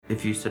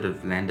if you sort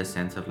of lend a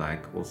sense of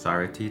like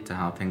authority to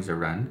how things are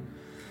run,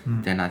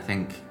 then I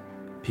think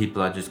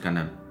people are just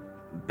gonna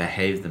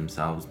behave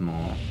themselves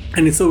more.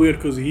 And it's so weird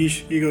because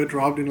he got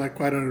robbed in like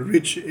quite a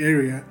rich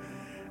area,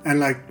 and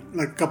like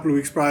a couple of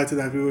weeks prior to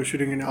that, we were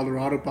shooting in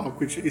Eldorado Park,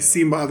 which is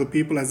seen by other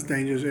people as a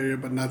dangerous area,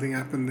 but nothing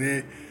happened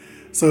there.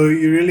 So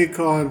you really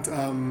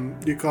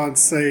can't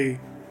say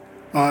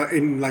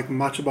in like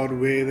much about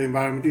where the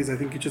environment is. I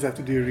think you just have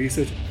to do your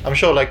research. I'm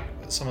sure like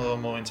some of the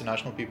more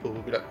international people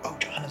will be like, oh,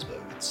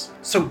 Johannesburg, it's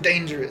so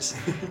dangerous.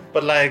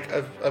 But like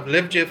I've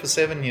lived here for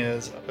 7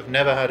 years. I've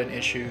never had an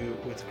issue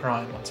with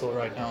crime until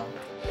right now.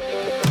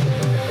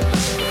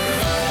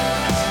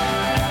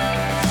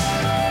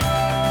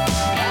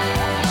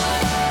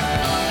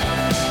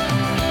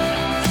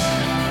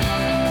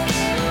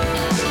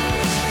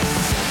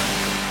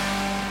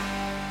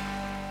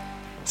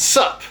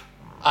 Sup!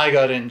 I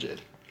got injured.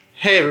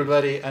 Hey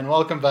everybody, and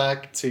welcome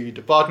back to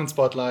Department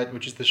Spotlight,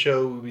 which is the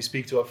show where we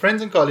speak to our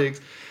friends and colleagues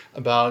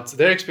about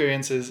their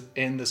experiences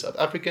in the South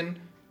African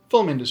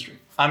film industry.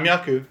 I'm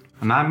Yaku.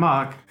 And I'm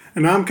Mark.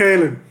 And I'm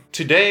Kalen.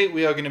 Today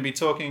we are going to be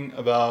talking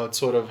about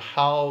sort of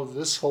how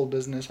this whole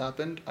business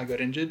happened. I got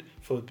injured,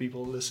 for the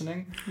people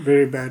listening.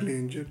 Very badly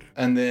injured.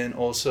 And then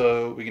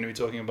also we're going to be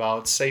talking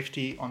about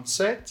safety on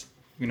set.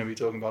 We're going to be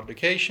talking about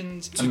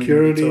vacations. Security. And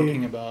we're going to be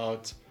talking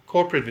about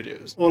corporate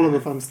videos. All of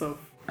the fun stuff.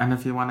 And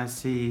if you want to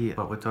see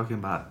what we're talking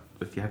about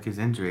with Yaku's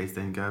injuries,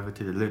 then go over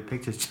to the Loot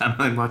Pictures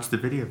channel and watch the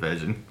video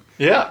version.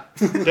 Yeah,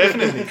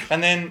 definitely.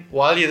 And then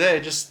while you're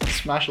there, just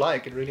smash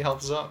like. It really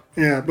helps us out.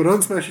 Yeah, but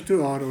don't smash it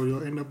too hard or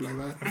you'll end up like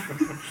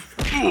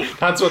that.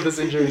 That's what this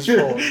injury is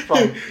for.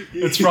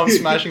 It's from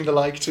smashing the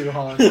like too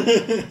hard.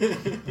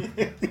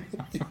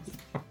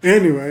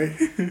 Anyway,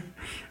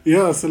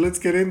 yeah, so let's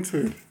get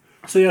into it.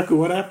 So Yaku,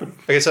 what happened?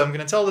 Okay, so I'm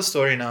going to tell the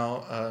story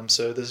now.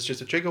 So this is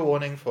just a trigger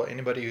warning for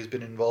anybody who's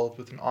been involved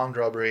with an armed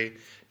robbery.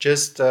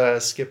 Just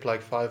skip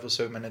like 5 or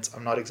so minutes.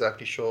 I'm not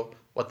exactly sure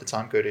what the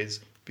time code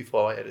is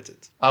before I edit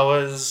it. I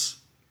was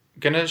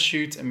going to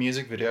shoot a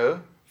music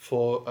video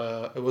for,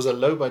 it was a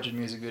low budget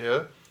music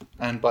video.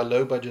 And by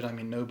low budget, I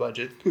mean no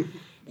budget.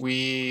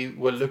 We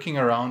were looking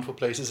around for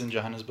places in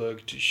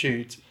Johannesburg to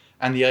shoot.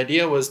 And the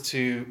idea was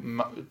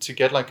to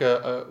get like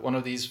a one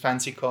of these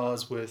fancy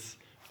cars with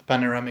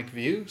panoramic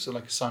view, so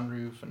like a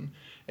sunroof and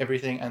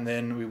everything, and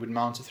then we would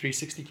mount a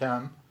 360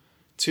 cam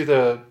to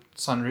the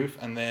sunroof,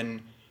 and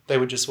then they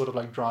would just sort of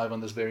like drive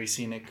on this very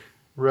scenic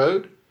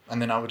road, and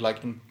then I would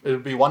like it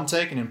would be one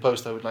take, and in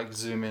post I would like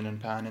zoom in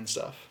and pan and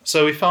stuff.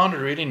 So we found a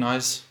really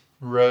nice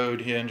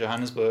road here in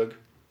Johannesburg,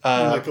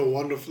 like a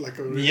wonderful, like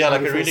a really,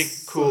 like a really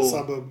cool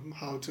suburb,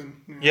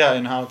 Houghton. Yeah,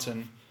 in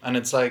Houghton, and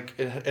it's like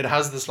it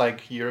has this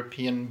like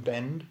European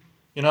bend.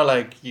 You know,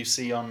 like you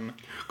see on...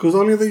 Because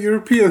only the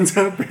Europeans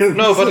have been...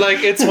 No, but like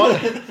it's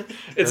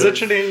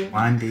literally...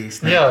 Windy,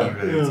 snaky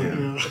roads,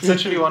 yeah. It's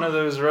literally one of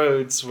those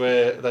roads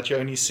that you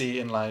only see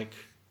in like,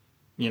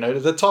 you know,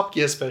 the Top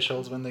Gear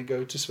specials when they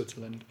go to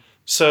Switzerland.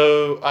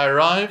 So I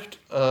arrived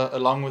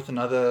along with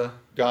another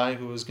guy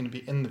who was going to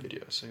be in the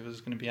video. So he was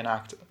going to be an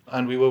actor.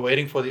 And we were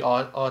waiting for the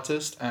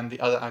artist and the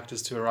other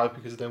actors to arrive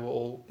because they were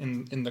all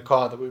in the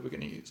car that we were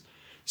going to use.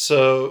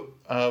 So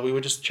we were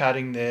just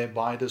chatting there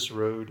by this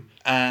road,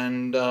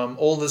 and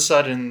all of a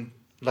sudden,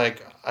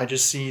 like, I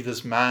just see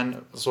this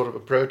man sort of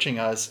approaching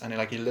us, and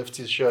he lifts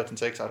his shirt and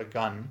takes out a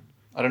gun.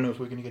 I don't know if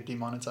we're going to get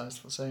demonetized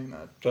for saying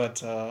that, but...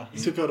 he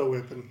took out a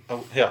weapon.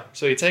 Yeah,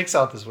 so he takes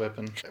out this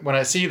weapon. When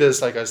I see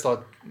this, like, I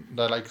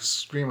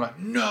scream, like,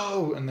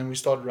 no! And then we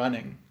start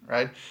running,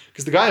 right?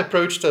 Because the guy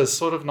approached us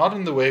sort of not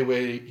in the way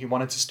where he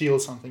wanted to steal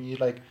something. He,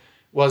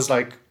 was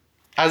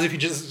as if he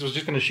was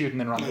just going to shoot and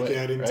then run away. Like he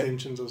had right?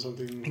 intentions or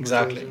something.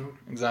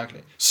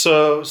 Exactly.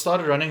 So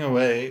started running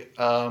away,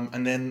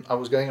 and then I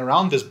was going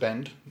around this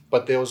bend,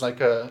 but there was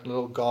like a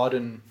little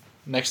garden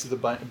next to the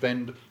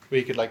bend where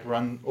you could like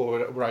run,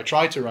 or where I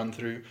tried to run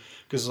through,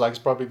 because it's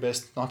probably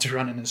best not to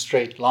run in a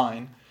straight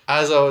line.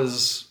 As I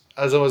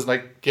was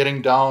like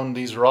getting down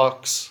these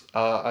rocks,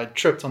 I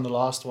tripped on the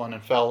last one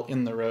and fell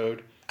in the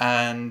road,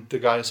 and the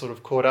guy sort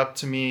of caught up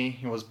to me.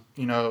 He was,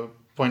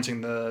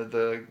 pointing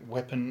the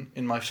weapon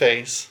in my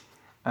face,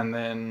 and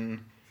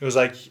then he was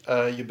like,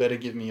 you better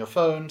give me your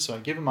phone. So I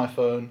give him my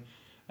phone,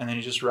 and then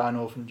he just ran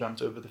off and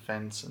jumped over the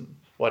fence and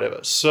whatever.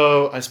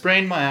 So I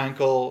sprained my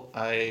ankle.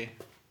 I've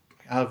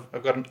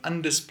got an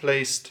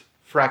undisplaced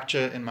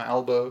fracture in my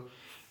elbow,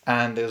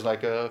 and there's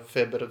like a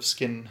fair bit of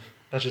skin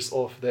that's just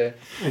off there.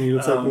 And he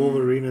looks like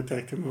Wolverine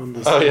attacked him on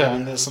this. Oh yeah,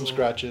 and there's some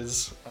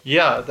scratches.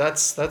 Yeah,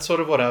 that's sort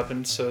of what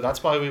happened. So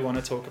that's why we want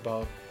to talk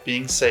about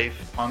being safe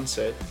on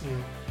set. Yeah.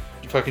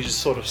 If I could just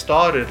sort of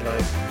start it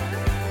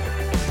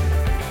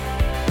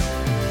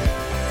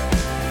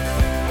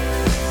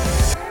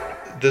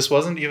this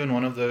wasn't even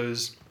one of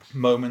those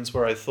moments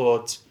where I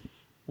thought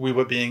we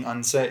were being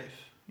unsafe,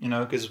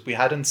 because we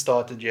hadn't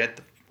started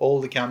yet.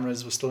 All the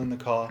cameras were still in the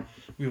car.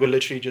 We were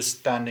literally just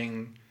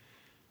standing,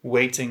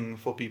 waiting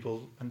for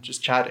people and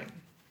just chatting.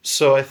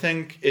 So I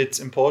think it's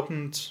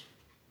important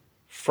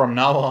from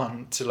now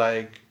on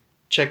to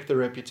check the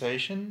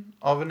reputation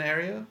of an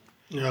area.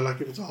 Yeah,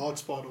 like if it's a hot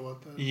spot or what.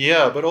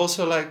 Yeah, but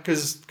also like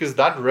because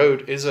that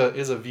road is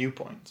a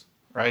viewpoint,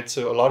 right?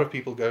 So a lot of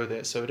people go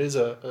there. So it is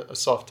a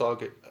soft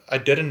target. I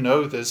didn't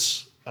know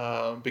this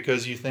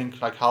because you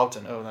think like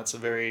Houghton, oh, that's a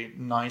very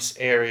nice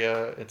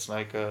area. It's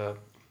like a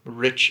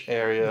rich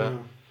area.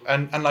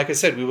 And like I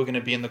said, we were going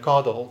to be in the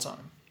car the whole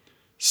time.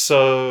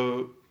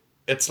 So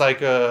it's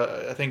like,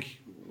 I think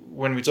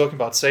when we're talking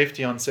about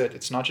safety on set,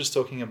 it's not just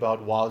talking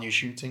about while you're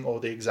shooting or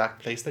the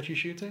exact place that you're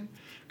shooting.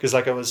 Because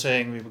like I was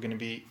saying, we were going to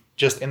be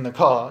just in the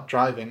car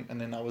driving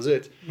and then that was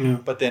it. Yeah.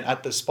 But then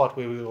at the spot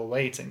where we were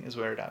waiting is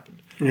where it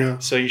happened. Yeah.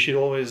 So you should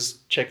always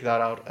check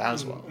that out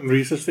as well. And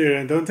research the area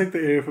and don't take the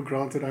area for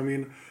granted. I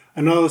mean,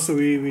 I know also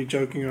we're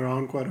joking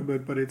around quite a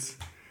bit, but it's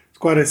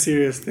quite a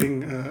serious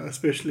thing,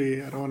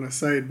 especially, I don't want to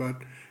say it, but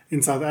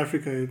in South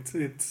Africa,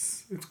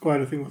 it's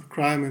quite a thing with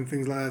crime and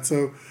things like that.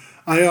 So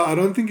I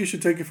don't think you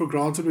should take it for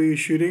granted where you're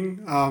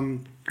shooting.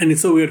 And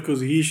it's so weird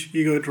because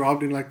he got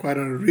robbed in like quite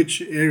a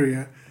rich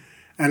area.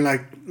 And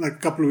like a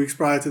couple of weeks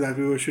prior to that,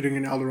 we were shooting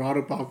in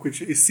Eldorado Park,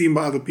 which is seen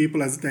by other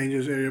people as a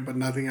dangerous area, but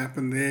nothing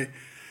happened there.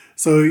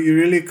 So you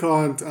really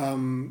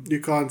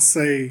can't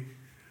say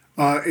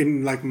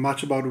in like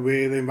much about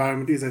where the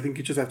environment is. I think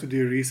you just have to do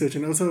your research.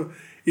 And also,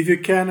 if you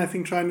can, I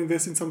think try and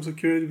invest in some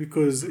security,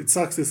 because it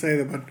sucks to say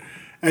that, but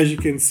as you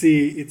can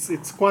see,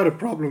 it's quite a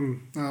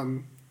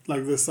problem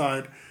like this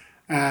side.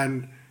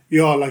 And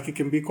yeah, like it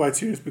can be quite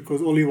serious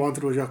because all he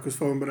wanted was Jaco's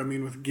phone, but I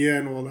mean with gear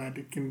and all that,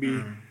 it can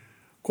be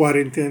quite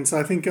intense.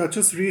 I think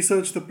just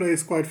research the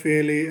place quite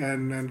fairly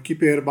and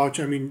keep your head about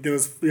you. I mean,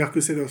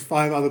 Jaco said there was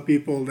 5 other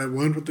people that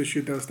weren't with the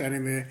shoot that were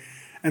standing there,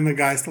 and the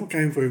guy still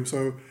came for him.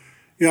 So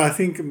yeah, I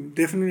think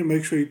definitely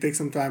make sure you take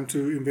some time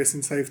to invest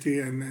in safety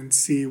and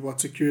see what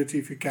security,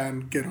 if you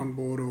can, get on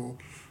board or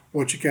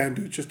what you can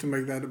do just to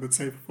make that a bit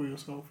safer for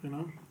yourself, you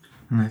know?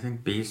 And I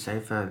think be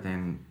safer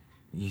than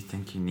you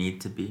think you need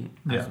to be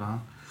as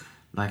well.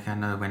 Like I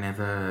know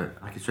whenever,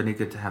 like it's really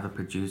good to have a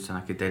producer,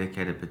 like a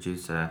dedicated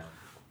producer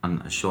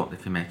on a short,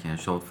 if you're making a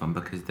short film,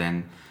 because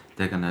then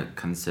they're going to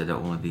consider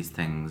all of these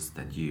things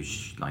that you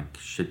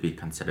should be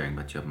considering,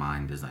 but your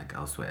mind is like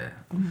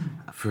elsewhere.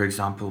 For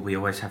example, we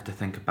always have to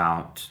think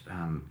about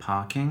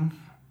parking,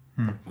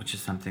 which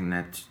is something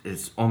that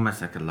is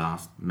almost like a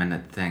last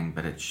minute thing,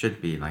 but it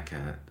should be like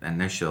a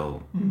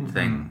initial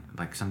thing,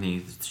 like something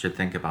you should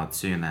think about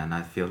sooner. And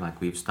I feel like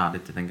we've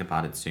started to think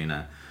about it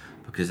sooner,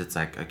 because it's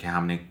like, okay,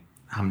 how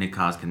many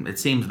cars can, it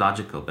seems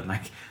logical, but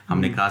like how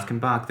many cars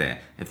can park there?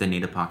 If they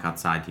need to park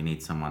outside, you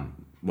need someone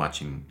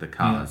watching the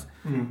cars.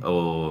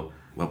 Or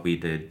what we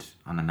did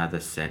on another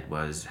set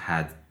was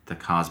had the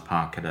cars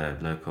park at a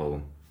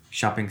local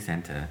shopping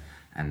center,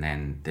 and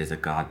then there's a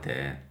guard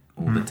there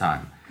all the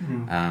time.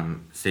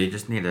 So you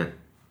just need to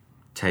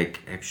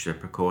take extra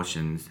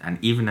precautions. And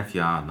even if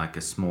you are like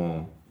a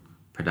small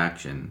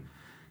production,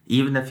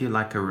 even if you're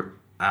like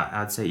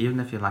I'd say even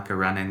if you're like a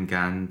run and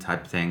gun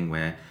type thing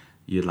where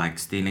you're like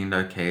stealing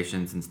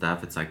locations and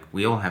stuff, it's like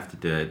we all have to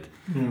do it.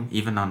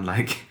 Even on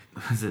like,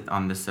 was it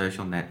on the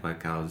Social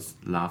Network, I was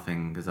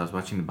laughing because I was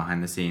watching the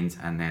behind the scenes,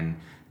 and then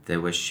they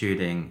were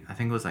shooting, I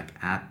think it was like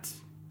at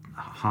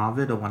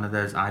Harvard or one of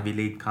those Ivy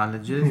League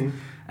colleges,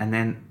 and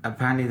then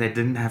apparently they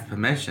didn't have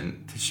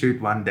permission to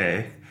shoot one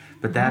day,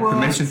 but they had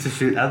permission to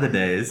shoot other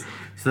days.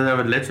 So they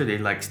were literally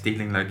like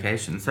stealing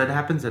locations. So it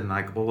happens in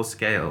like all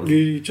scales.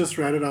 You just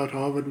ratted out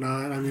Harvard now.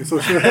 I mean,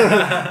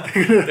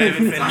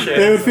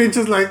 David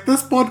Fincher's like,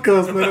 this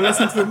podcast, man, I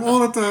listen to them all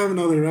the time.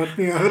 Now they rat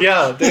me out.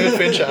 Yeah, David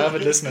Fincher,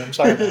 avid listener. I'm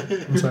sorry.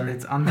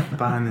 It's on the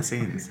behind the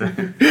scenes.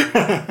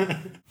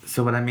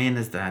 So what I mean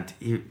is that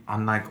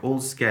on like all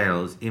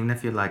scales, even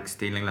if you're like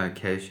stealing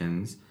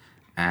locations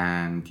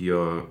and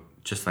you're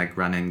just like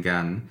run and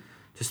gun,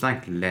 just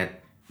like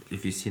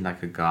if you see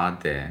like a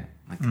guard there,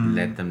 like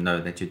let them know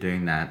that you're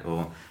doing that,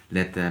 or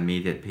let the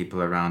immediate people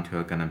around who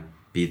are going to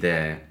be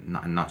there,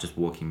 not just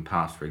walking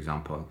past, for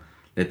example,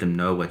 let them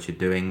know what you're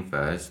doing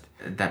first.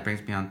 That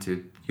brings me on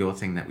to your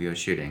thing that we were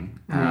shooting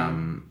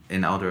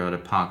in Eldorado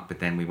Park, but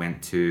then we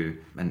went to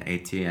an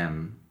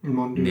ATM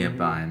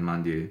nearby in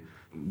Mandu.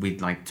 We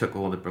like took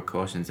all the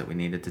precautions that we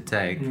needed to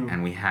take,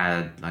 and we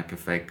had like a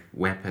fake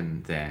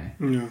weapon there.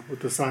 Yeah,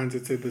 with the signs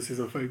that said this is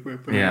a fake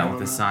weapon. Yeah, with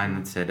the sign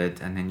that said it,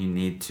 and then you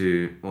need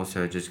to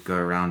also just go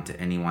around to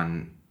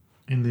anyone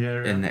in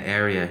the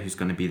area who's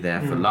going to be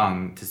there for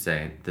long to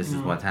say this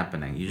is what's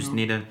happening. You just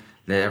need to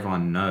let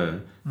everyone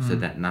know so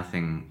that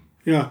nothing.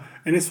 Yeah,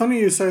 and it's funny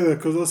you say that,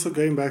 because also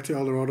going back to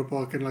Eldorado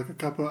Park and like a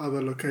couple of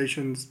other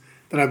locations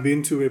that I've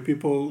been to where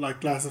people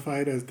like classify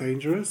it as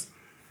dangerous.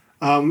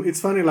 It's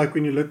funny, like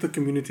when you let the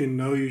community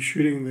know you're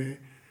shooting there,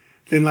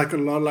 then like a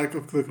lot like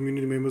of the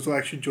community members will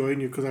actually join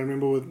you. Because I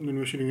remember when we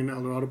were shooting in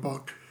Eldorado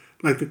Park,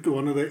 like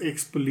one of the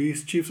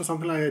ex-police chiefs or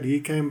something like that,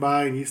 he came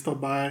by and he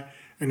stopped by,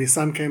 and his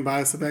son came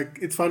by. So like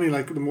it's funny,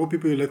 like the more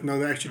people you let know,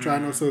 they actually try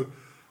and also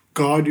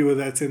guard you with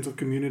that sense of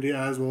community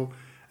as well.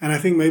 And I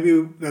think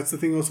maybe that's the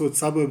thing also with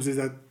suburbs, is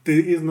that there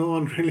is no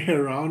one really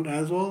around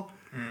as well.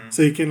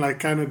 So you can like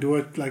kind of do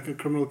it like a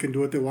criminal can do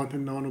what they want,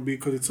 and no one will be,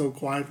 because it's so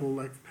quiet, will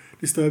like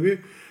disturb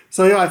you.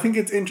 So yeah, I think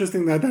it's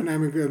interesting, that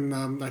dynamic,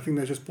 and I think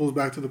that just pulls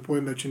back to the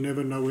point that you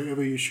never know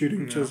wherever you're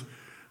shooting. Just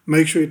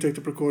make sure you take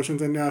the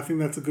precautions, and I think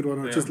that's a good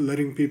one. Just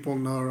letting people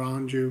know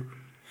around you.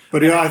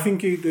 But I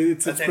think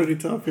it's pretty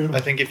tough. Yeah. I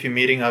think if you're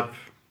meeting up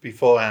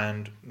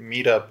beforehand,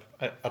 meet up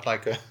at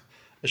like a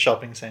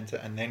shopping center,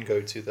 and then go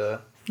to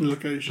the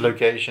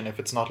location. If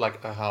it's not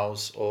like a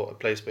house or a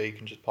place where you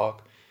can just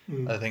park.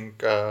 I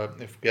think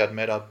if we had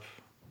met up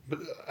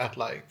at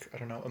like, I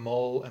don't know, a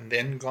mall and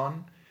then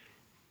gone,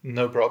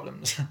 no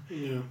problems.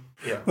 Yeah.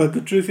 But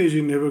the truth is,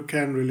 you never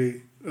can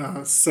really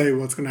say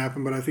what's going to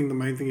happen. But I think the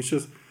main thing is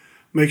just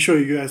make sure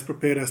you're as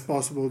prepared as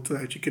possible so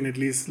that you can at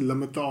least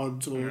limit the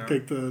odds or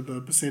take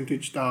the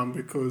percentage down,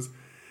 because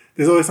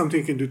there's always something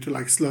you can do to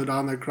like slow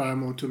down that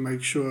crime, or to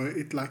make sure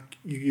it like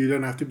you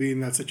don't have to be in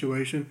that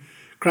situation.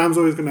 Crime's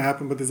always going to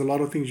happen, but there's a lot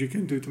of things you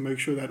can do to make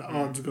sure that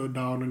odds go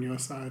down on your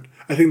side.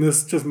 I think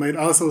this just made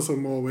us also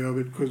more aware of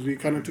it, because we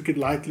kind of took it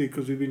lightly,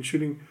 because we've been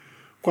shooting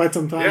quite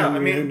some time. Yeah, I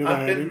and mean, we never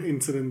had an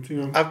incident.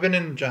 I've been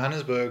in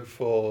Johannesburg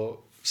for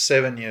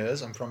 7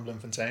 years. I'm from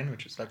Bloemfontein,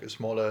 which is like a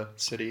smaller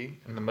city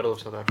in the middle of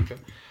South Africa.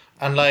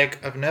 And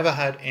like, I've never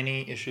had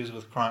any issues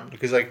with crime,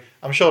 because like,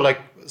 I'm sure like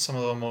some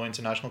of the more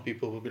international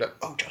people will be like,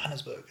 oh,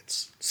 Johannesburg,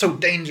 it's so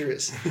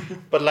dangerous.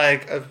 But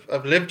like,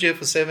 I've lived here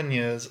for 7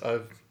 years.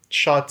 I've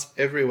shot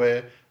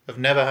everywhere. I've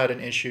never had an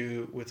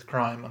issue with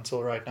crime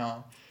until right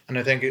now. And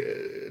I think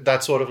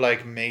that sort of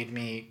like made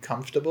me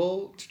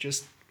comfortable to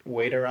just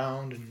wait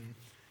around and,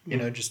 you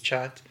know, just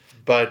chat.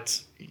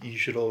 But you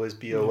should always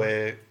be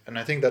aware. And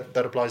I think that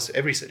applies to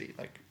every city.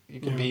 Like, you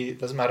can be, it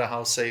doesn't matter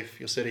how safe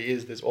your city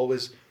is, there's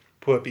always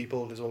poor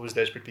people, there's always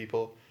desperate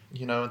people.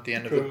 You know, at the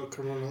end of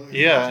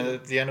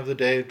at the end of the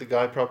day, the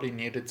guy probably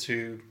needed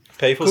to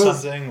pay for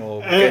something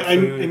or get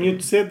food. And you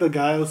said the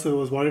guy also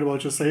was worried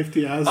about your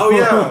safety as well. Oh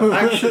yeah,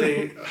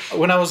 actually,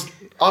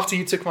 after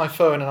he took my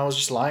phone and I was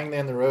just lying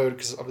there in the road,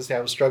 because obviously I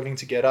was struggling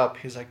to get up,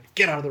 he was like,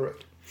 get out of the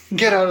road.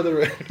 Get out of the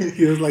road.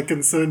 He was like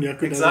concerned you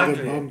could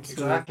get bumped.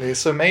 Exactly.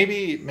 So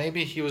maybe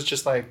he was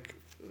just like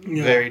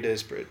very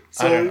desperate.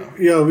 So, I don't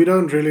know. We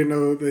don't really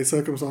know the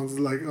circumstances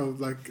like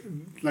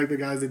the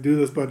guys that do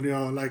this, but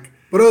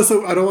but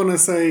also I don't want to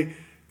say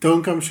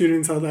don't come shoot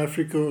in South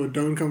Africa or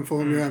don't come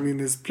film here. I mean,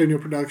 there's plenty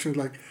of productions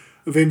like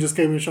Avengers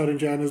came and shot in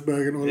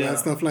Johannesburg and all that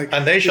stuff. Like,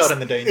 and they shot in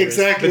the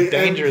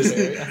dangerous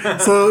area.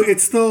 So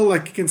it's still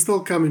like you can still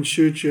come and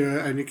shoot here,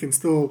 and you can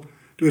still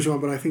do what you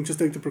want. But I think just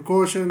take the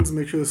precautions,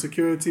 make sure the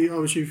security.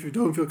 Obviously, if you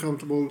don't feel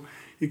comfortable,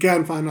 you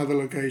can find other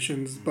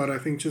locations. But I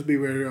think just be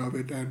wary of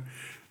it and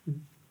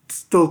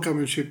still come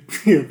and shoot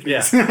here,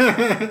 please.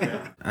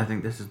 I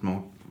think this is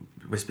more.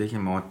 We're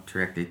speaking more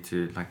directly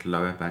to like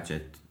lower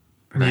budget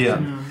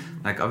production.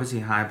 Like obviously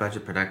high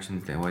budget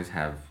productions, they always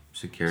have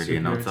security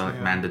and also like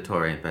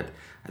mandatory. But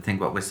I think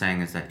what we're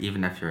saying is that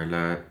even if you're a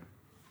lower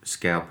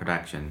scale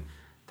production,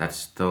 that's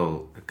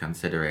still a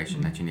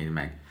consideration that you need to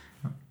make.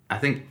 I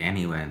think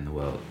anywhere in the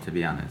world, to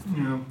be honest,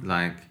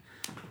 like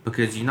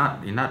because you're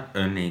not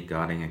only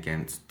guarding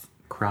against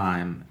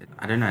crime.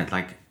 I don't know,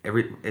 like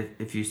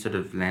if you sort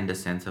of lend a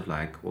sense of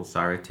like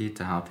authority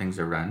to how things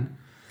are run,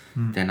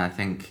 then I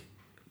think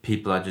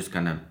people are just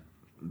gonna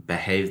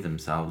behave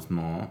themselves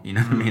more, you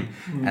know what I mean?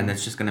 And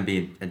it's just gonna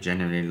be a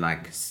generally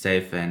like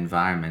safer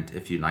environment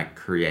if you like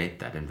create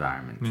that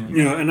environment.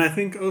 And I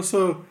think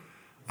also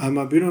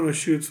I've been on a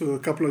shoot with a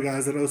couple of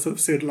guys that also have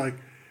said like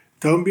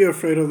don't be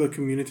afraid of the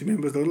community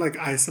members, don't like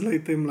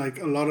isolate them. Like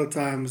a lot of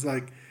times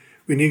like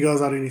when he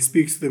goes out and he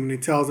speaks to them and he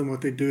tells them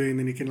what they're doing,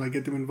 then he can like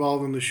get them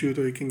involved on the shoot,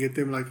 or he can get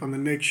them like on the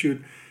next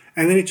shoot,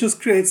 and then it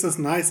just creates this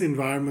nice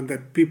environment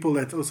that people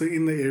that's also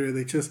in the area,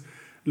 they're just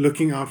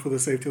looking out for the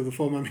safety of the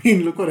film. I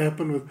mean, look what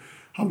happened with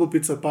Humble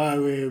Pizza Pie,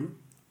 where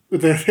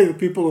the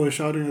people were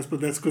shouting us,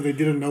 but that's because they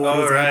didn't know what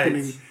was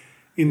happening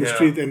in the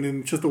street, and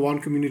then just the one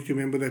community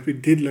member that we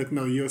did let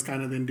know, he was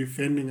kind of then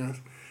defending us.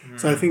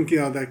 So I think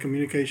that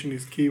communication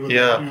is key.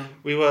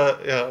 We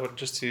were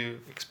just to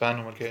expand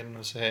on what Kaylin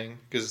was saying,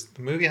 because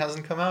the movie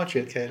hasn't come out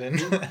yet, Kaylin.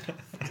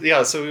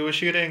 So we were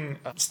shooting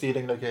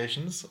stealing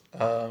locations,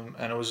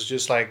 and it was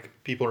just like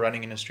people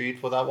running in a street.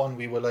 For that one,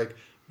 we were like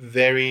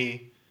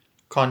very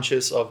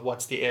conscious of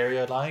what's the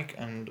area like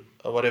and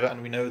whatever,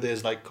 and we know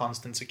there's like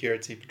constant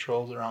security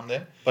patrols around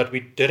there, but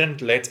we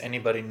didn't let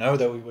anybody know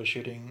that we were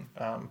shooting,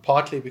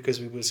 partly because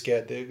we were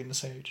scared they were going to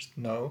say just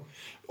no,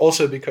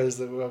 also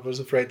because I was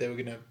afraid they were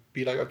going to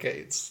be like, okay,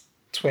 it's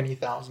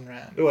 20,000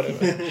 rand or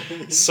whatever.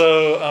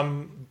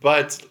 So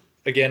but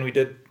again, we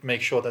did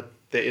make sure that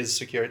there is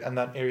security, and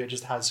that area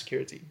just has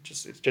security,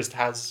 it just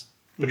has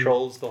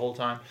patrols the whole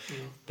time.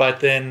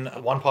 But then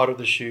one part of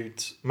the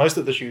shoot, most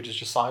of the shoot is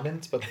just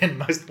silent, but then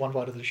one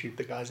part of the shoot,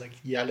 the guy's like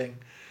yelling,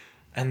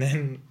 and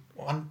then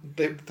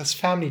this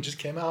family just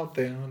came out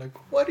there and we're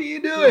like, what are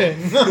you doing?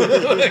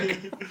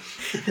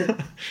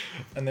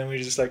 And then we're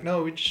just like,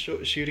 no, we're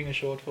just shooting a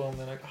short film.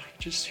 They're like,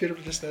 just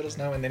let us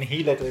know. And then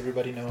he let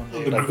everybody know.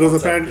 Because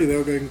apparently they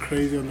were going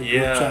crazy on the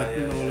group chat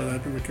and all of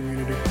that in the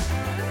community.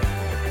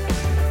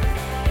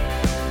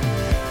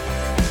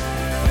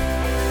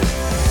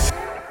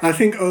 I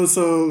think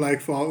also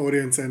like for our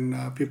audience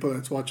and people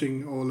that's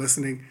watching or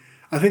listening,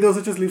 I think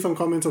also just leave some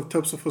comments of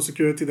tips for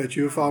security that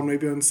you found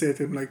maybe on set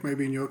and like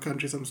maybe in your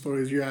country some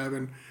stories you have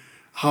and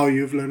how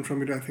you've learned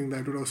from it. I think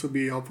that would also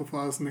be helpful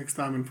for us next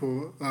time and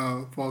for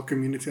our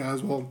community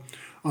as well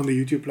on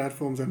the YouTube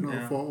platforms and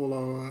for all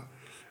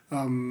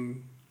our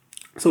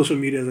social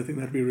medias. I think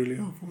that'd be really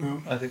helpful. Yeah.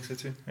 I think so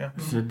too. Yeah.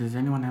 So does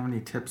anyone have any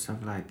tips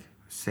of like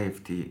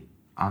safety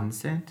on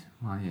set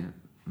while you're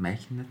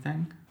making the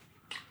thing?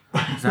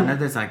 Because I know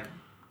there's like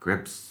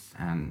grips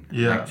and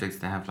electrics.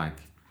 They have like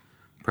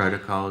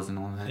protocols and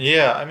all that.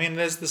 Yeah, I mean,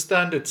 there's the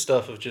standard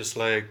stuff of just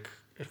like,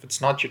 if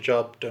it's not your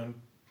job, don't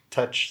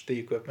touch the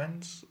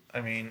equipment.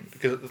 I mean,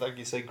 because like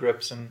you say,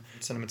 grips and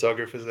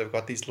cinematographers, they've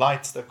got these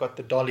lights, they've got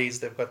the dollies,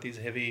 they've got these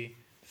heavy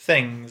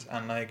things.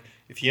 And like,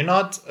 if you're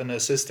not an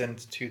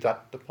assistant to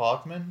that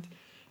department,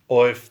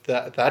 or if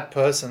that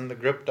person, the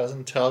grip,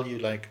 doesn't tell you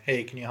like,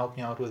 hey, can you help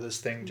me out with this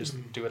thing? Just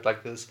do it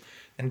like this.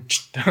 And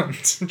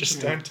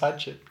don't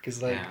touch it.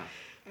 Because like,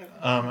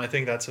 I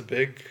think that's a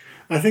big...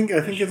 I think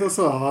it's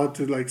also hard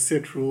to like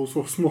set rules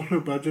for smaller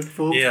budget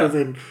films because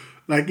then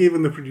like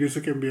even the producer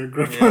can be a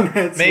grip on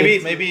that.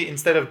 Maybe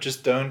instead of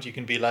just don't, you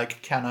can be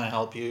like, can I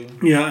help you?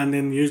 Yeah, and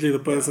then usually the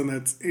person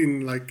that's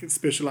in like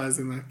specialized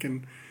in that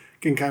can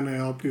kind of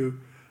help you.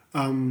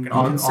 You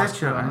can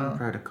set your own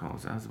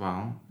protocols as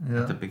well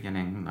at the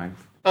beginning. Like,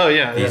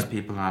 these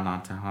people are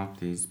allowed to help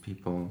these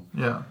people.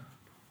 Yeah.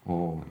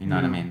 Or you know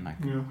what I mean? Like,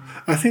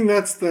 I think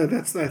that's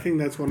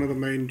one of the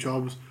main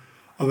jobs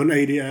of an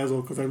AD as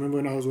well, because I remember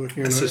when I was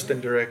working as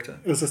assistant director.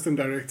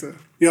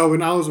 Yeah,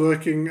 when I was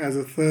working as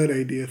a third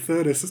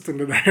assistant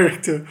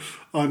director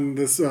on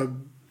this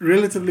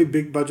relatively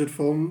big budget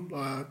film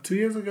 2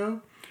 years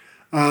ago,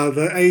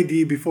 the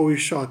AD before we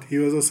shot, he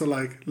was also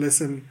like,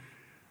 listen,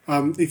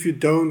 if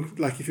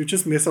you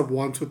just mess up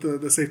once with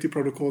the safety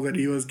protocol that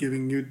he was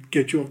giving, you'd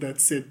get you off that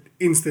set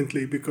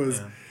instantly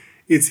because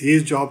it's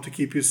his job to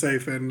keep you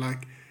safe. And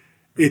like,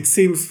 it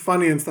seems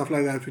funny and stuff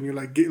like that when you're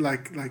like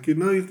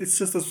it's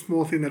just a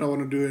small thing that I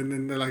want to do, and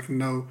then they're like,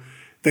 no,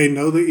 they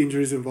know the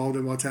injuries involved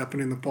and what's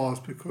happened in the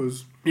past,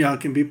 because it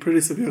can be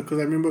pretty severe. Because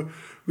I remember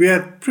we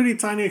had pretty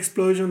tiny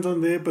explosions on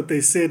there, but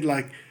they said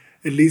like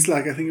at least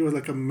like I think it was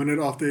like a minute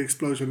after the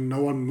explosion,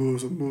 no one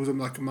moves them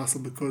like a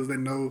muscle, because they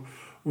know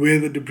where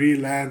the debris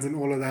lands and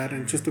all of that,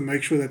 and just to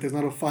make sure that there's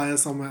not a fire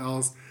somewhere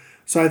else.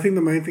 So I think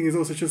the main thing is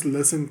also just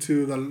listen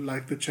to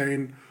the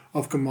chain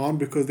of command,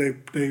 because they're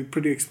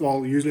pretty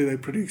experienced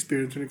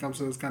when it comes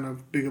to those kind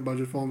of bigger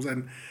budget films,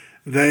 and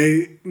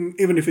they,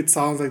 even if it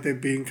sounds like they're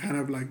being kind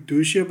of like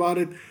douchey about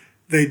it,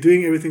 they're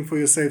doing everything for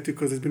your safety,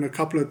 because there's been a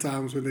couple of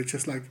times where they're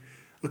just like,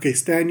 okay,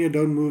 stand here,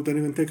 don't move, don't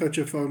even take out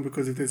your phone,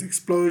 because if there's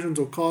explosions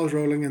or cars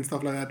rolling and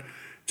stuff like that,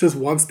 just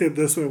one step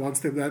this way, one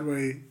step that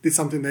way, it's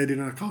something they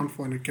didn't account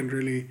for, and it can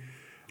really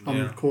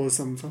cause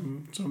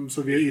some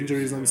severe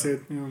injuries on set.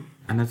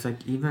 And it's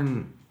like,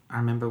 even I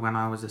remember when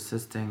I was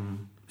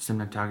assisting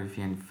cinematography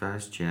in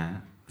first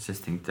year,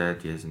 assisting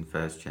third years in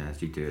first year,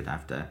 as you do it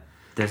after,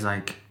 there's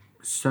like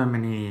so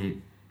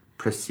many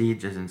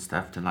procedures and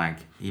stuff to like,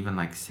 even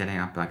like setting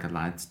up like a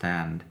light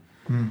stand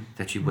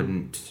that you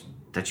wouldn't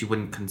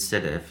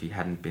consider if you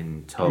hadn't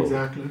been told.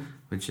 Exactly.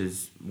 Which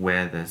is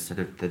where the sort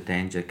of the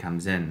danger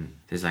comes in.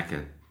 There's like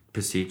a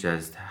procedure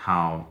as to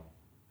how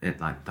it,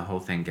 like, the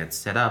whole thing gets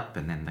set up,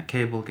 and then the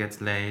cable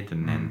gets laid,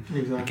 and then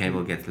the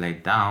cable gets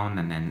laid down,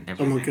 and then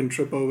everything. Someone can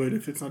trip over it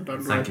if it's not done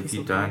it's right. Like if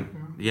you don't,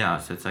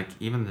 so it's like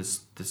even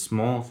the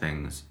small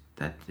things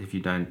that if you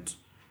don't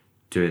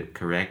do it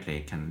correctly,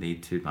 it can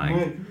lead to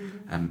like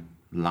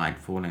light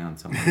falling on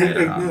someone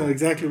later on. No,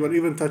 exactly. But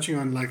even touching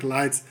on like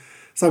lights,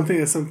 something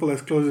as simple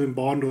as closing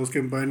barn doors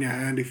can burn your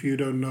hand if you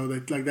don't know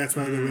that. Like, that's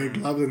why they wear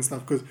gloves and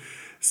stuff, because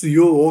so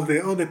you'll walk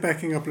there, they're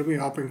packing up, let me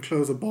help and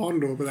close a barn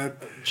door, but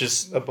that...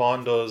 Just a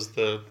barn door is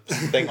the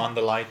thing on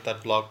the light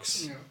that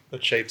blocks,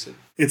 that shapes it.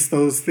 It's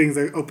those things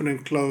that open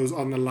and close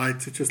on the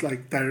light to just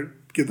like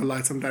give the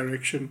light some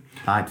direction.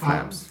 Light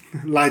flaps.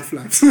 Light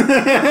flaps.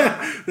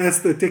 That's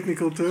the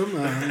technical term.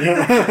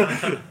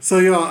 So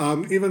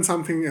even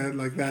something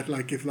like that,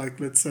 like if like,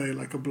 let's say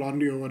like a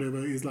blondie or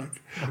whatever is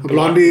like a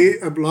blondie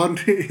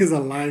is a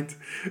light.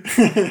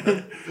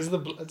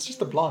 It's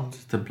just a blonde.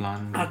 It's the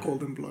blonde. I call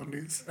them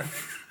blondies.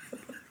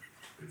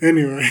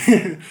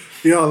 Anyway,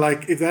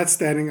 like if that's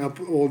standing up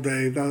all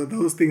day,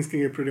 those things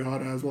can get pretty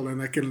hot as well, and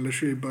that can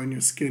literally burn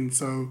your skin.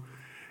 So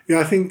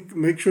I think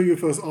make sure you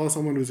first ask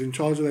someone who's in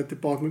charge of that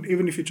department,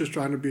 even if you're just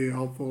trying to be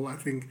helpful. I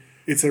think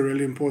it's a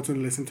really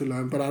important lesson to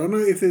learn. But I don't know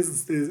if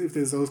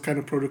there's those kind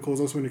of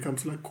protocols also when it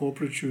comes to like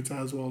corporate shoots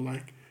as well.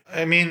 Like,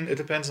 I mean, it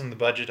depends on the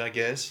budget, I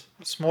guess.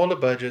 Smaller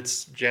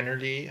budgets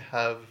generally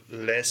have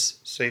less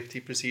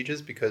safety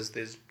procedures because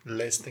there's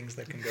less things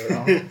that can go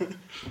wrong.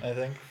 I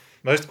think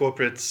most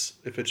corporates,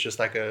 if it's just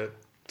like a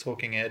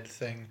talking head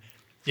thing,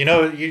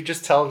 you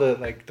just tell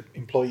the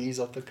employees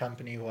of the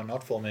company who are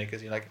not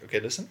filmmakers, you're like, okay,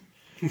 listen,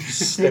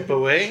 step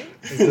away.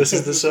 This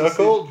is the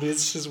circle.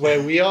 This is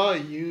where we are.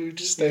 You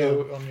just stay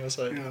on your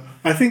side. Yeah.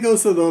 I think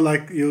also though,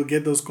 like you'll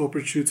get those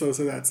corporate shoots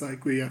also that's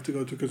like where you have to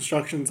go to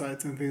construction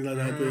sites and things like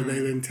that where they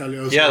then tell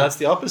you. Yeah, that's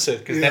the opposite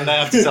because then they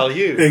have to tell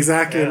you.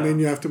 Exactly, and then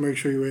you have to make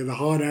sure you wear the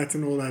hard hat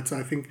and all that. So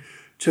I think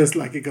just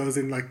like it goes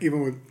in like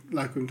even with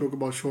like when we talk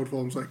about short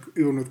films, like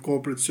even with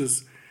corporates,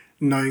 just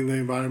knowing the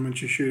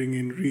environment you're shooting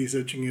in,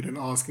 researching it and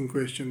asking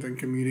questions and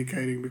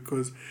communicating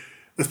because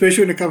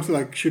especially when it comes to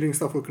like shooting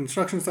stuff for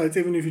construction sites,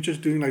 even if you're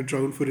just doing like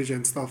drone footage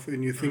and stuff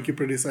and you think you're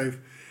pretty safe,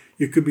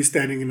 you could be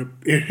standing in an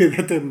area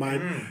that they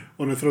might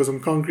want to throw some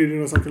concrete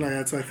in or something like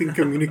that. So I think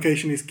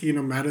communication is key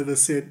no matter the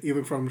set,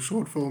 even from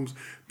short films,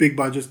 big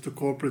budgets to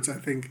corporates. I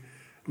think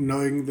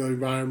knowing the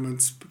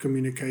environments,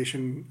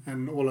 communication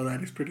and all of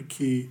that is pretty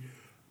key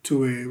to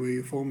where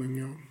you're filming,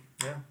 you know.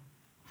 Yeah.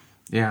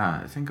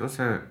 Yeah, I think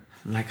also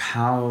like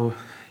how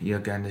you're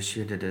going to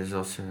shoot it is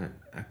also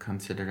a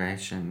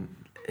consideration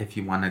if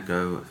you want to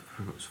go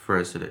for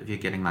a sort of, if you're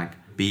getting like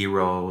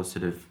B-roll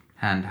sort of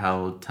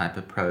handheld type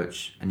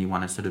approach and you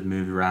want to sort of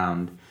move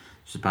around,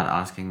 it's about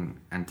asking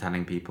and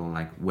telling people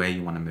like where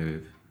you want to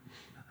move,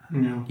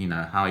 you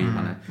know, how you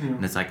want to,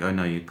 and it's like, oh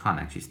no, you can't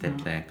actually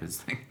step there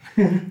because like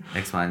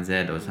X, Y, and Z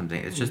or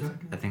something. It's just,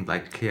 I think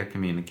like clear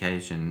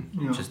communication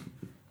just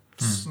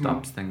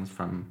stops things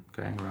from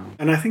going wrong.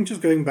 And I think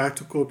just going back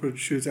to corporate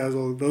shoots as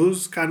well,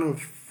 those kind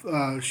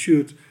of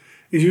shoots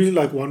is usually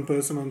like one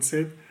person on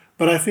set.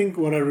 But I think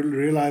what I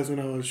realized when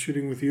I was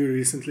shooting with you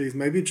recently is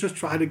maybe just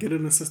try to get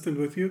an assistant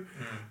with you.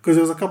 Because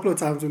there was a couple of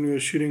times when we were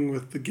shooting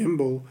with the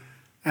gimbal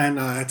and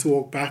I had to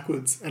walk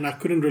backwards and I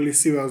couldn't really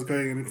see where I was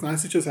going. And it's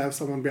nice to just have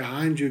someone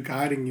behind you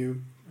guiding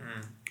you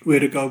where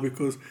to go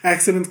because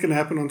accidents can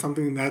happen on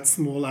something that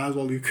small as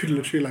well. You could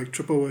literally like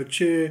trip over a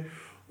chair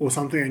or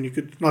something and you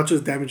could not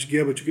just damage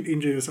gear but you could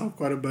injure yourself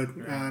quite a bit.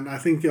 And I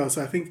think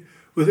so I think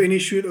with any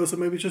shoot also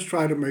maybe just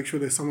try to make sure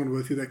there's someone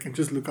with you that can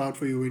just look out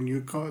for you when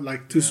you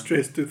like too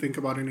stressed to think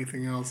about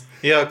anything else.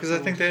 Yeah, because I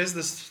think there is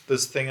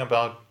this thing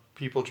about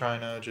people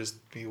trying to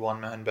just be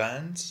one-man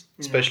bands,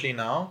 especially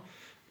now,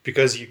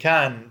 because you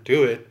can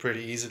do it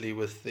pretty easily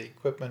with the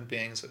equipment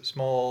being so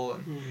small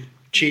and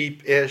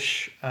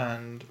cheap-ish,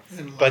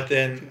 but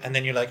then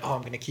you're like, oh,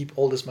 I'm going to keep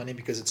all this money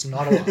because it's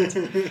not a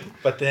lot.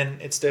 But then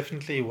it's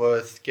definitely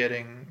worth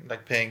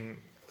paying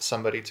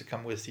somebody to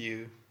come with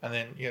you, and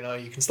then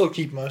you can still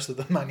keep most of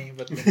the money,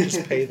 but then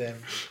just pay them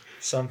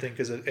something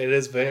because it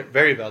is very,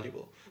 very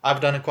valuable. I've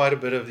done quite a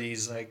bit of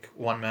these like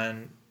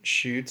one-man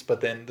shoots,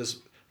 but then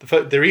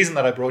the reason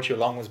that I brought you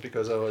along was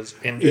because I was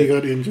injured. You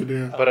got injured,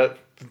 yeah. But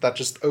that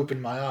just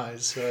opened my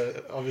eyes.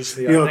 So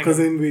obviously, yeah, because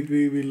then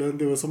we learned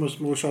there was so much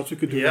more shots we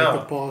could do, like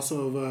the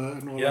Passover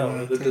and all that.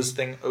 Yeah, we did this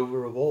thing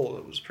over a wall.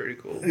 It was pretty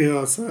cool.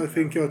 Yeah, so I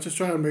think just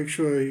try and make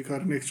sure you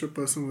got an extra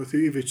person with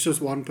you. If it's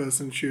just one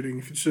person shooting,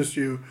 if it's just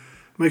you,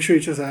 make sure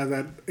you just have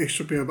that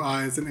extra pair of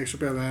eyes and extra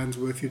pair of hands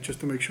with you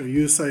just to make sure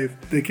you're safe.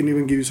 They can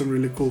even give you some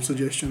really cool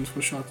suggestions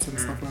for shots and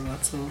stuff like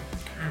that. So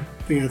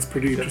I think that's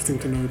pretty interesting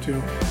to know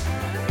too.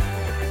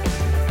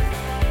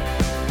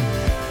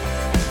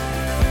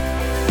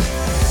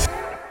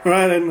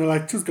 Right, and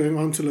like just going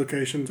on to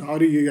locations, how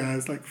do you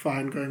guys like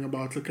find going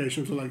about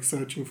locations or like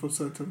searching for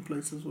certain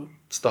places?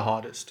 It's the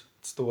hardest.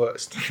 It's the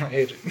worst. I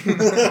hate it.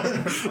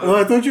 Oh,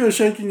 I thought you were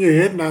shaking your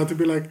head now to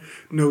be like,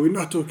 no, we're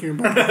not talking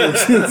about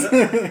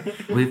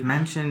locations. We've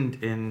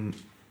mentioned in,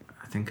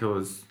 I think it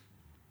was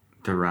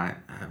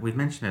we've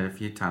mentioned it a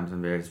few times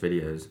in various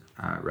videos,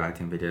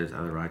 writing videos,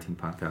 other writing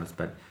podcasts,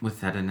 but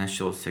with that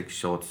initial 6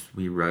 shorts,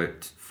 we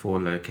wrote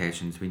 4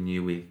 locations we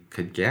knew we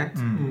could get.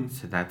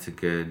 So that's a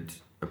good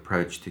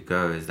approach to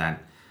go, is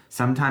that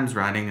sometimes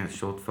writing a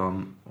short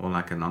film or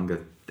like a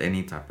longer,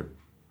 any type of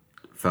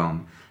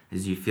film,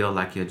 is you feel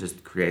like you're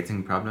just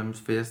creating problems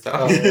for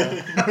yourself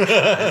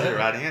as you're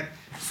writing it.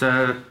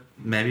 So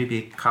maybe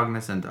be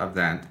cognizant of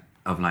that,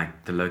 of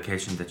like the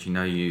location that you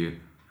know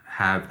you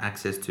have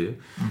access to,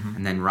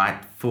 and then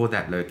write for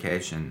that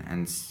location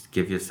and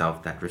give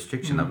yourself that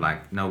restriction of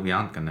like, no, we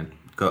aren't going to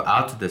go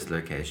out to this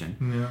location,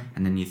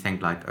 and then you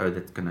think like, oh,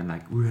 that's gonna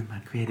like ruin my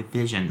creative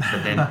vision.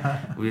 But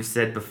then we've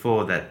said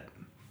before that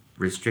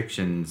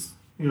restrictions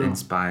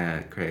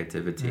inspire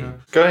creativity.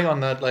 Going on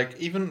that, like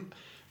even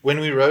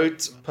when we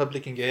wrote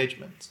Public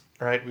Engagement,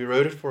 right, we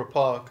wrote it for a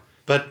park,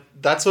 but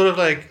that's sort of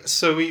like,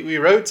 so we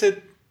wrote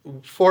it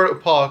for a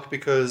park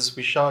because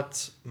we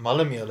shot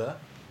Malamila,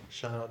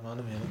 shout out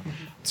Malamila,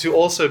 to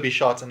also be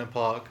shot in a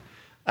park.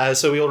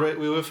 So we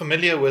were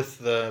familiar with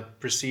the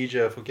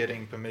procedure for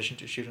getting permission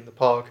to shoot in the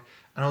park,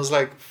 and it was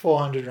like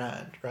 400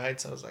 Rand,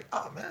 right? So I was like,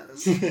 oh man,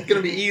 this is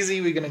gonna be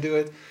easy, we're gonna do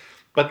it.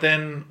 But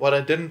then what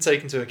I didn't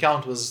take into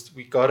account was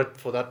we got it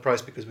for that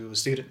price because we were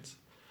students.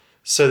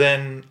 So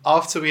then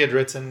after we had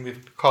written,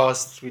 we've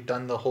cast, we'd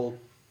done the whole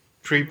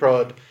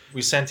pre-prod,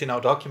 we sent in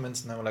our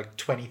documents and they were like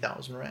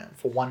 20,000 Rand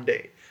for one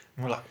day.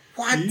 And we're like,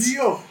 what?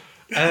 Yo!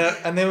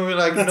 And then we were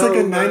like, that's no,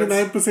 like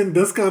a 99%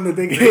 discount that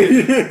they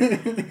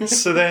gave you.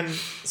 so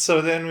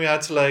then we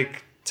had to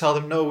like tell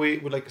them, no,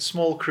 we're like a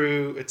small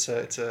crew. It's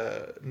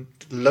a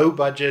low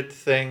budget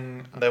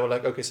thing. And they were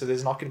like, okay, so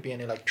there's not going to be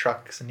any like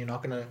trucks and you're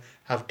not going to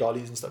have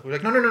dollies and stuff. We're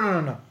like,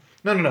 no.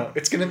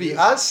 It's going to be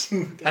us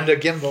and a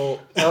gimbal,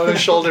 a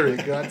shoulder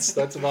rig.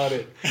 That's about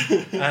it.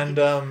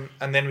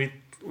 And then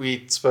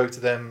we spoke to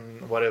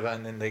them, whatever,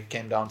 and then they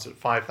came down to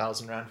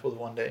 5,000 Rand for the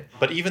one day.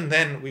 But even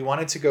then, we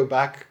wanted to go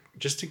back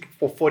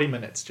for 40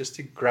 minutes just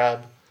to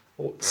grab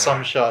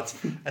some shots,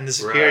 and the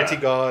security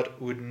guard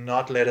would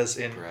not let us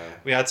in.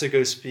 We had to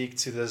go speak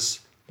to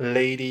this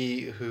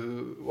lady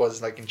who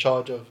was like in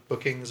charge of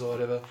bookings or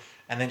whatever,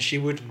 and then she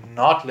would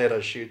not let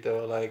us shoot. They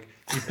were like,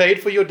 you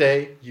paid for your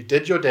day, you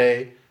did your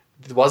day,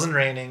 it wasn't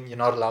raining, you're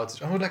not allowed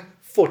to. And we're like,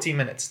 40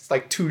 minutes, it's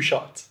like 2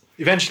 shots.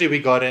 Eventually we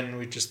got in,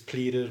 we just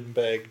pleaded and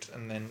begged,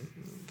 and then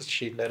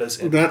she let us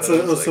in. That's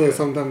also like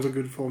sometimes a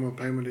good form of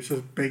payment. It's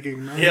just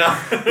begging, man. Yeah.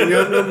 When you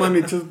have no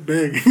money, just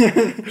beg.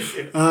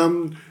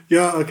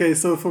 Okay,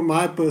 so for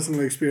my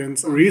personal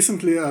experience,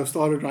 recently I've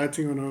started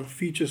writing on a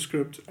feature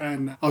script,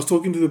 and I was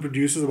talking to the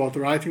producers about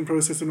the writing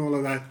process and all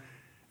of that,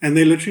 and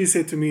they literally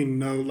said to me,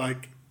 no,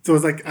 like, so it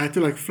was like, I had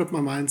to like flip my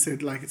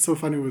mindset. Like, it's so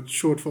funny with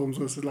short films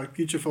versus like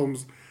feature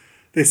films.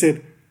 They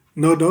said,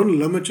 no, don't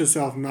limit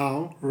yourself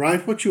now.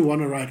 Write what you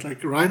want to write.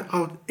 Like, write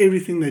out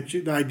everything the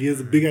ideas,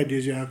 the big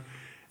ideas you have.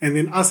 And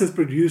then us as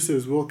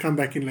producers will come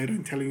back in later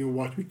and telling you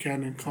what we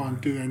can and can't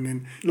do. And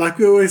then, like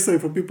we always say,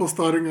 for people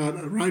starting out,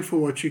 write for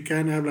what you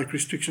can have. Like,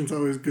 restrictions are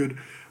always good.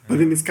 But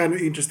then it's kind of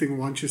interesting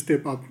once you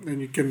step up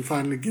and you can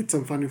finally get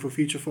some funding for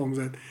feature films,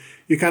 that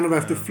you kind of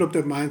have to flip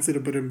that mindset a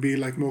bit and be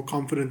like more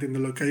confident in the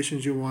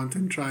locations you want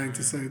and trying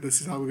to say,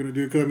 this is how we're going to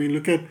do it. Because, I mean,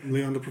 look at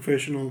Leon the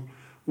Professional,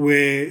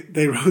 where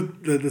they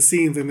wrote the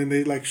scenes and then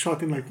they like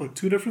shot in like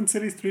 3 different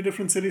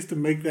cities to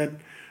make that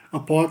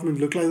apartment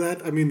look like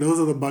that. I mean, those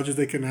are the budgets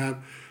they can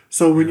have.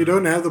 So when you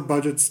don't have the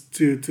budgets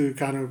to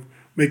kind of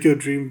make your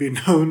dream be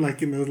known,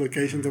 like in those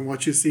locations and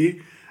what you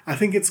see, I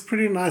think it's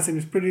pretty nice, and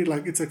it's pretty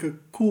like, it's like a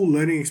cool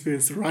learning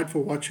experience to write for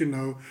what you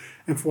know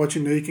and for what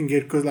you know you can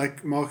get. Because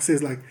like Mark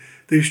says, like,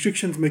 the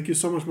restrictions make you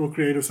so much more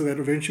creative, so that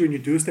eventually when you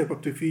do step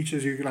up to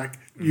features, you like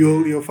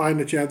you'll find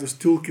that you have this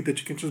toolkit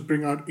that you can just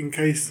bring out in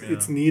case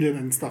it's needed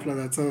and stuff like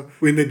that. So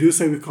when they do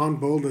say we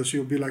can't build this,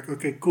 you'll be like,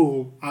 okay,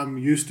 cool, I'm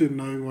used to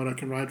knowing what I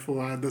can write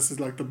for. This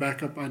is like the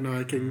backup I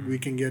know we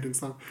can get and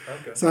stuff.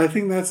 Okay. So I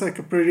think that's like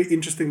a pretty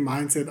interesting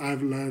mindset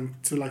I've learned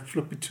to like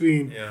flip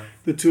between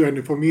the two.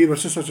 And for me, it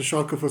was just such a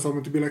shocker for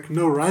someone to be like,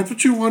 no, write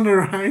what you want to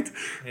write,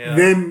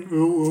 then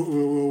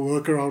we'll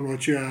work around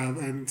what you have.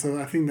 And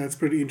so I think that's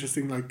pretty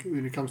interesting, like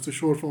when it comes to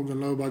short films and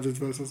low budgets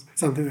versus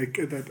something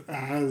that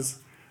has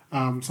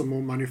some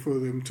more money for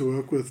them to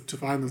work with to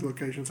find those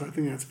locations. So I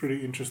think that's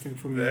pretty interesting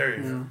for me.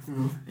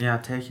 Yeah,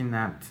 taking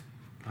that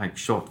like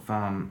short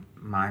film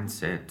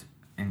mindset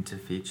into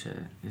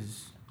feature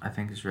I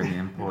think is really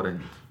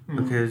important.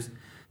 Because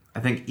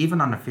I think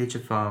even on a feature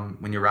film,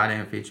 when you're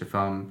writing a feature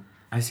film,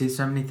 I see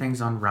so many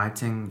things on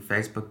writing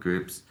Facebook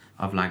groups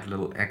of like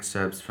little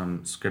excerpts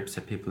from scripts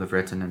that people have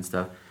written and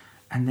stuff.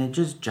 And they're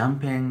just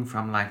jumping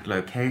from like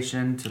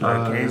location to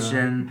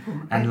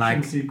location, and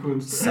like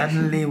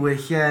suddenly we're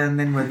here and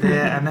then we're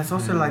there. And that's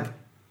also like,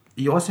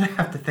 you also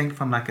have to think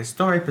from like a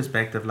story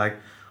perspective, like,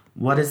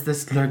 what does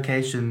this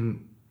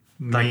location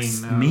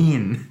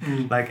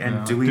mean? Like,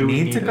 and do we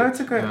need to go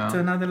to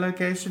another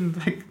location?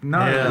 Like,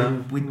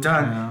 no, we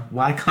don't.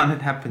 Why can't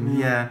it happen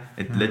here?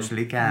 It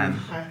literally can.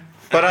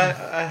 But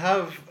I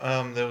have,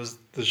 there was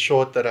the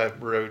short that I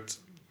wrote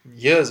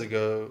years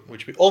ago,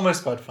 which we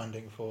almost got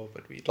funding for,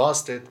 but we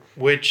lost it,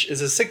 which is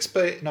a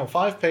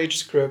 5-page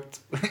script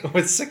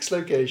with 6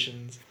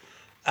 locations.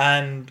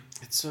 And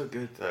it's so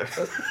good though.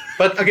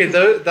 But okay,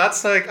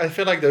 that's like, I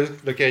feel like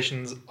those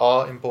locations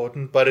are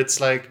important, but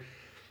it's like,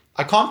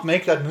 I can't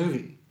make that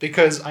movie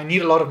because I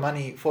need a lot of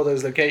money for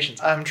those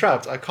locations. I'm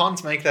trapped. I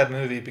can't make that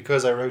movie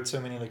because I wrote so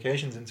many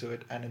locations into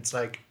it, and it's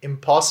like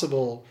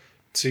impossible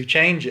to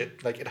change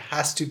it. Like, it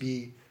has to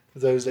be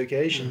those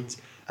locations.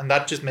 And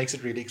that just makes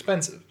it really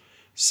expensive.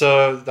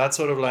 So that's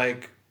sort of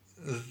like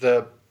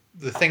the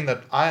thing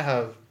that I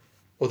have,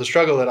 or the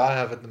struggle that I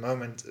have at the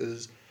moment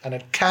is, and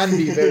it can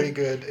be very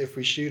good if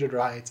we shoot it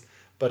right,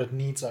 but it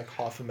needs like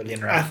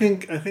 500,000 Rand. I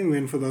think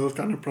then for those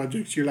kind of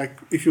projects, you like,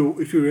 if you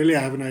really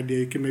have an idea,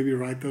 you can maybe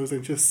write those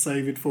and just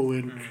save it for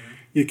when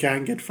you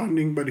can get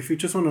funding. But if you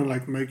just want to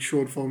like make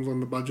short films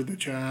on the budget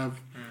that you have,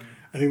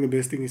 I think the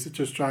best thing is to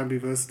just try and be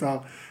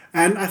versatile.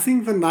 And I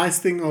think the nice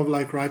thing of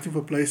like writing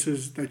for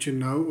places that you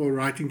know, or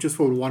writing just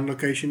for one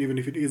location, even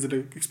if it is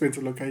an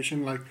expensive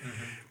location, like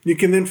you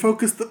can then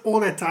focus all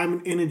that time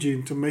and energy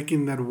into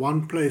making that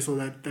one place or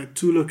that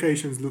 2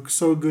 locations look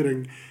so good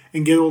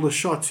and get all the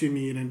shots you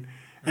need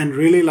and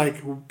really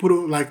like put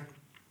like,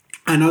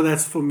 I know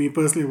that's for me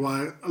personally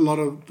why a lot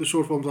of the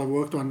short films I've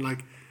worked on,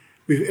 like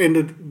we've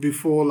ended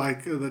before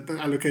like the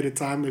allocated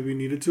time that we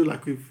needed to,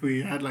 like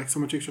we had like so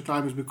much extra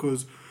time, is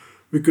because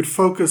we could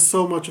focus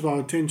so much of our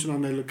attention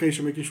on their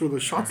location, making sure the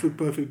shots look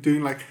perfect,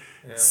 doing like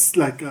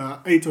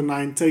 8 or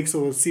 9 takes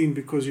of a scene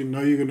because you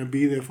know you're going to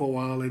be there for a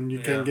while and you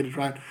can get it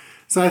right.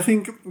 So I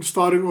think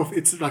starting off,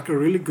 it's like a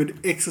really good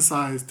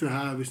exercise to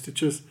have is to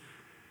just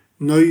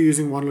know you're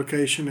using one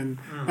location. And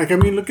like, I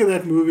mean, look at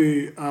that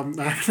movie. I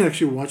haven't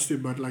actually watched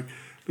it, but like,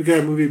 look at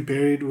that movie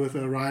Buried with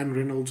Ryan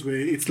Reynolds, where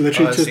it's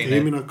literally just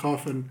him in a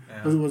coffin.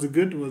 Yeah. Was it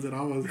good? Was it?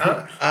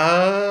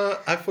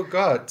 I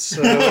forgot.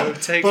 So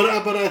take but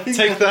I think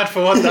take that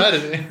for what that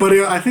is. But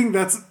I think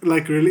that's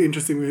like really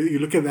interesting. Where you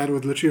look at that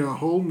with literally a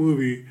whole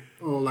movie,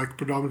 or like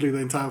predominantly the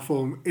entire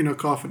film in a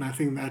coffin. I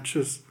think that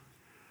just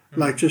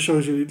like just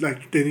shows you,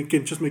 like, then it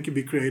can just make you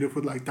be creative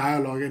with like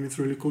dialogue, and it's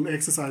really cool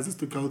exercises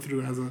to go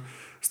through as a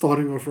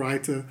starting off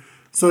writer.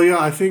 So yeah,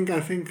 I think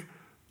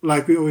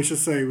like we always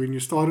just say, when you're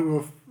starting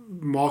off,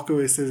 Mark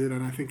always says it,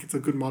 and I think it's a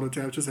good model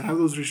to have, just have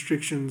those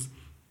restrictions,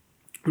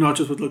 not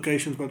just with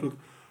locations, but with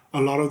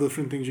a lot of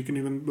different things. You can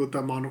even, with the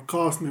amount of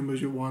cast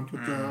members you want,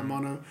 with the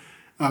amount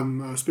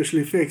of special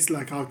effects,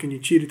 like how can you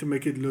cheat it to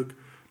make it look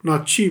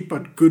not cheap,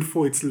 but good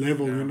for its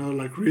level, you know,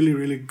 like really,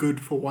 really good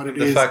for what it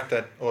is. The fact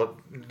that, or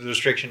the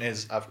restriction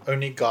is, I've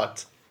only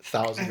got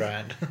 1,000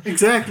 rand.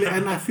 Exactly,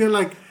 and I feel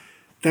like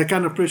that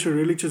kind of pressure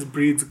really just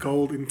breeds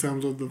gold in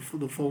terms of the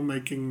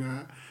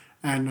filmmaking,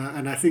 and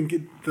I think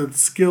the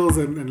skills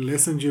and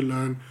lessons you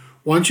learn,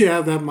 once you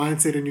have that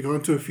mindset and you go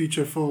into a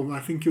feature film, I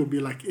think you'll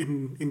be like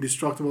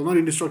indestructible. Not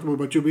indestructible,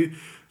 but you'll be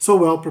so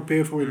well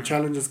prepared for when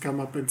challenges come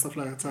up and stuff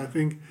like that. So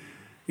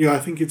I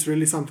think it's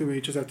really something where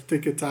you just have to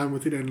take your time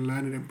with it and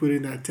learn it and put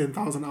in that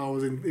 10,000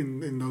 hours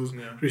in those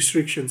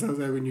restrictions. So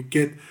that when you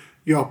get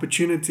your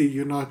opportunity,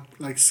 you're not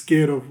like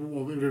scared of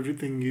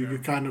everything. You're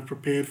kind of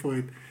prepared for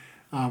it,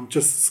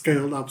 just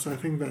scaled up. So I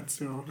think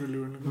that's really,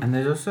 really good. And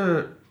there's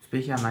also,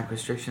 speaking of like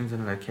restrictions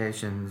and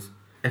locations,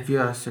 if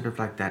you are sort of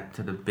like that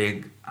to the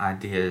big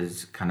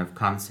ideas kind of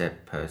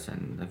concept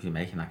person, if you're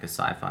making like a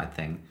sci-fi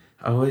thing,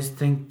 I always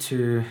think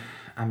Film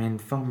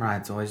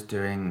Ride's always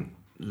doing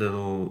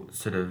little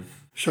sort of...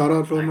 Shout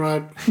out Film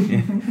Ride.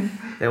 Yeah,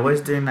 they're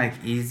always doing like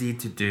easy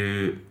to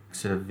do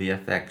sort of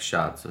VFX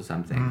shots or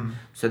something.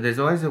 So there's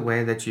always a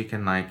way that you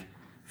can, like,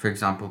 for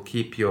example,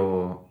 keep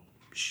your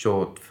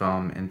short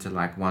film into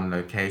like one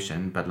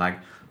location, but like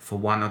for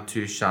one or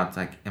two shots,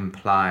 like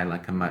imply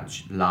like a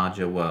much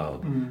larger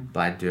world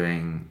by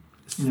doing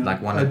like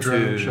one or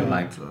two shot,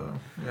 like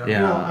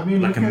I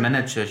mean, like a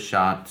miniature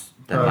shot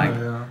that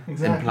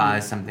exactly.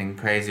 implies something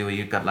crazy, where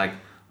you've got like,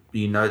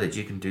 you know, that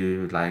you can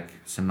do like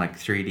some like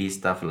 3D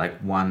stuff, like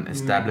one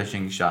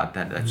establishing shot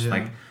that just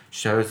like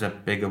shows a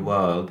bigger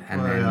world,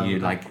 and then you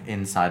like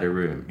inside a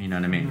room, you know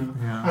what I mean?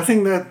 I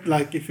think that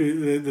like if you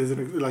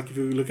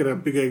look at a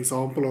bigger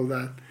example of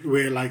that,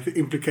 where like the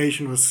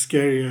implication was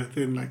scarier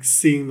than like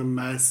seeing the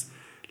mass,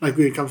 like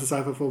when it comes to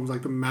sci-fi films,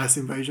 like the mass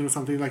invasion or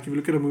something. Like if you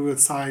look at a movie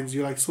with Signs,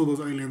 you like saw those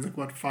aliens like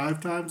what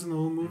 5 times in the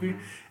whole movie,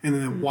 and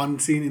then one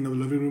scene in the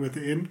living room at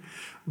the end.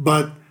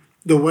 But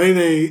the way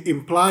they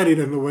implied it,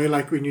 and the way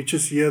like when you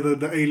just hear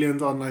the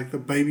aliens on like the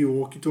baby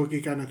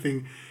walkie-talkie kind of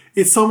thing,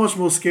 it's so much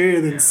more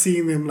scarier than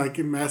seeing them like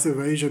in mass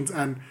invasions.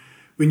 And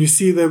when you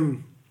see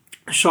them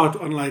shot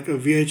on like a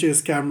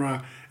VHS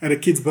camera at a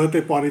kid's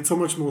birthday party, it's so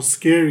much more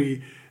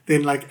scary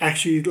than like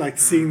actually like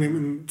seeing them.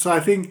 And so I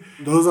think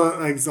those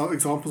are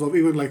examples of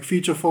even like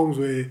feature films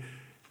where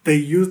they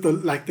used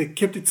they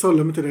kept it so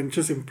limited and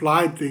just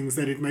implied things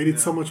that it made it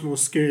so much more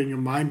scary, and your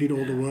mind did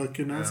all the work,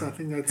 you know. So I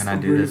think that's... Can I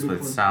do this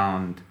with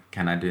sound?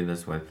 Can I do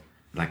this with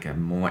like a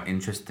more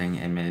interesting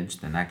image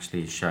than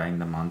actually showing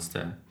the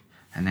monster?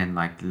 And then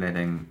like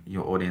letting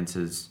your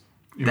audiences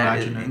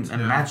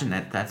imagine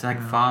it. That's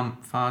like far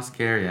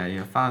scarier.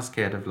 You're far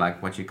scared of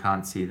like what you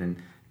can't see than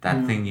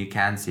that thing you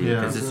can see.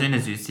 Because as soon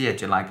as you see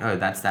it, you're like, oh,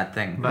 that's that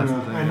thing. That's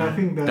the thing. And I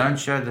think that... Don't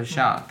show the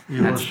shark.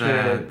 That's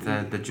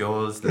the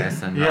Jaws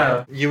lesson.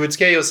 Right? You would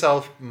scare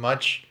yourself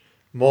much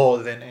more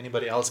than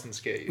anybody else can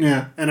scare you.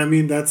 Yeah, and I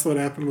mean, that's what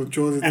happened with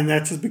Jaws, and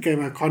that just became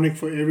iconic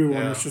for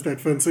everyone. It's just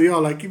that fun. So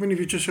like even if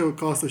you just show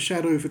Cast a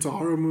Shadow, if it's a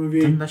horror movie...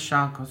 Didn't the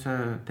shark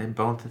also, they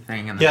built the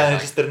thing and... it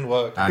just didn't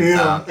work. And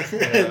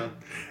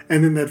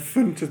then that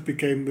fin just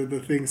became the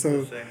thing.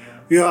 So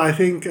I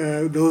think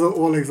those are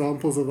all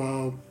examples of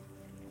our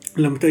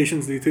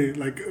limitations.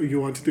 You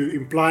want to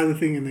imply the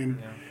thing, and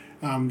then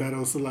that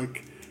also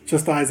like...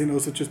 just ties in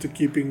also just to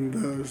keeping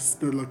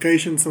the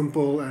location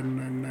simple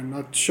and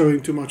not showing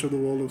too much of the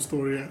world of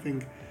story. I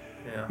think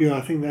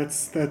I think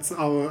that's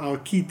our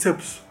key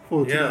tips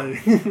for today.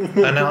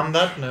 And on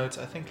that note,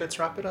 I think let's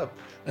wrap it up.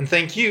 And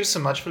thank you so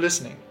much for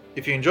listening.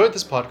 If you enjoyed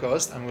this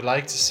podcast and would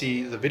like to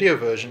see the video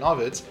version of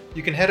it,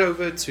 you can head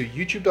over to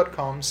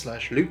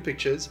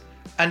youtube.com/loopictures,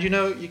 and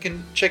you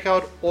can check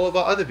out all of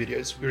our other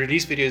videos. We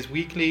release videos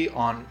weekly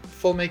on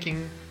filmmaking,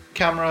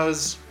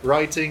 cameras,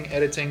 writing,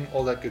 editing,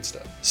 all that good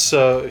stuff.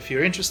 So if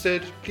you're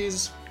interested,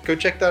 please go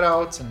check that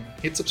out and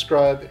hit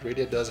subscribe. It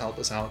really does help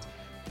us out.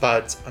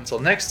 But until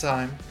next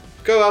time,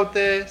 go out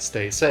there,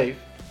 stay safe,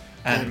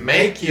 and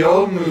make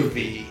your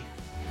movie.